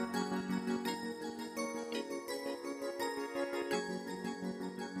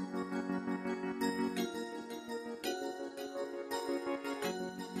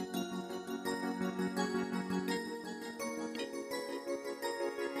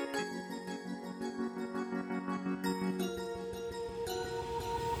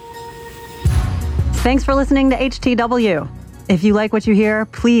 Thanks for listening to HTW. If you like what you hear,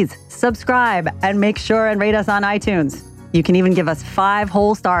 please subscribe and make sure and rate us on iTunes. You can even give us 5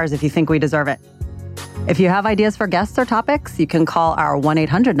 whole stars if you think we deserve it. If you have ideas for guests or topics, you can call our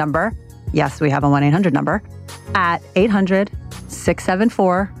 1-800 number. Yes, we have a 1-800 number at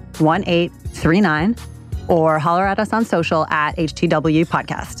 800-674-1839, or holler at us on social at HTW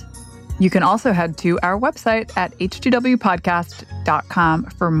Podcast. You can also head to our website at htwpodcast.com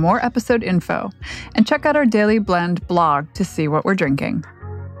for more episode info, and check out our Daily Blend blog to see what we're drinking.